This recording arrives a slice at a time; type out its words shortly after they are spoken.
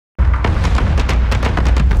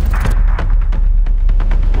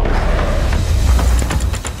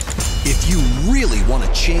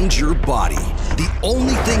change your body. The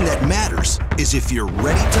only thing that matters is if you're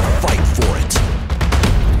ready to fight for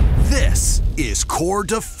it. This is Core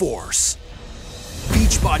de Force.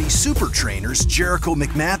 Beachbody super trainers Jericho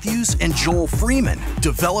McMatthews and Joel Freeman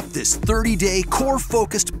developed this 30-day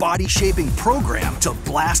core-focused body-shaping program to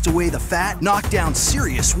blast away the fat, knock down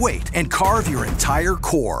serious weight, and carve your entire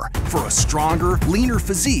core for a stronger, leaner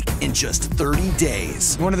physique in just 30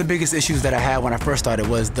 days. One of the biggest issues that I had when I first started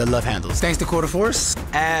was the love handles. Thanks to Core de Force,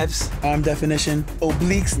 abs, arm definition,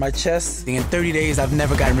 obliques, my chest. In 30 days, I've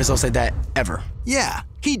never gotten results like that, ever. Yeah,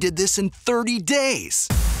 he did this in 30 days.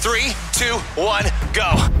 3, 2, 1,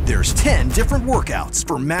 go. There's 10 different workouts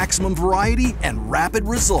for maximum variety and rapid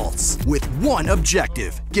results. With one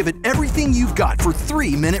objective, give it everything you've got for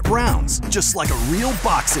 3-minute rounds, just like a real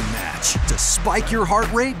boxing match. To spike your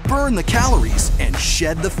heart rate, burn the calories, and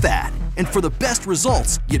shed the fat. And for the best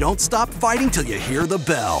results, you don't stop fighting till you hear the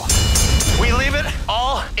bell. We leave it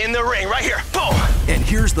all in the ring, right here. Boom! And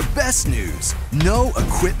here's the best news. No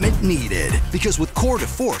equipment needed. Because with Core de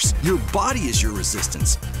Force, your body is your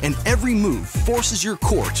resistance. And every move forces your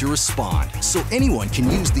core to respond. So anyone can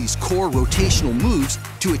use these core rotational moves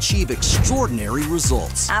to achieve extraordinary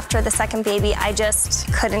results. After the second baby, I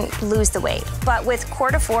just couldn't lose the weight. But with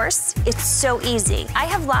Core de Force, it's so easy. I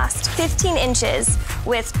have lost 15 inches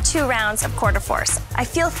with 2 rounds of Core de Force. I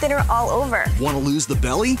feel thinner all over. Want to lose the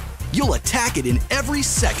belly? You'll attack it in every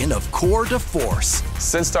second of Core de Force.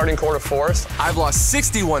 Since starting Core de Force, I've lost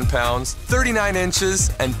 61 pounds, 39 inches,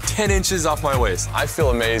 and 10 inches off my waist. I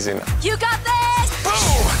feel amazing. You got this!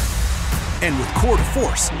 Boom! And with Core de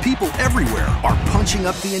Force, people everywhere are punching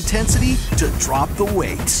up the intensity to drop the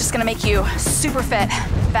weight. It's just gonna make you super fit,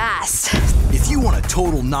 fast. If you want a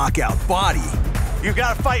total knockout body, You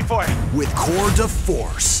gotta fight for it. with Core de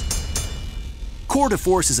Force. Core de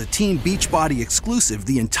Force is a Team Beachbody exclusive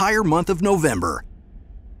the entire month of November.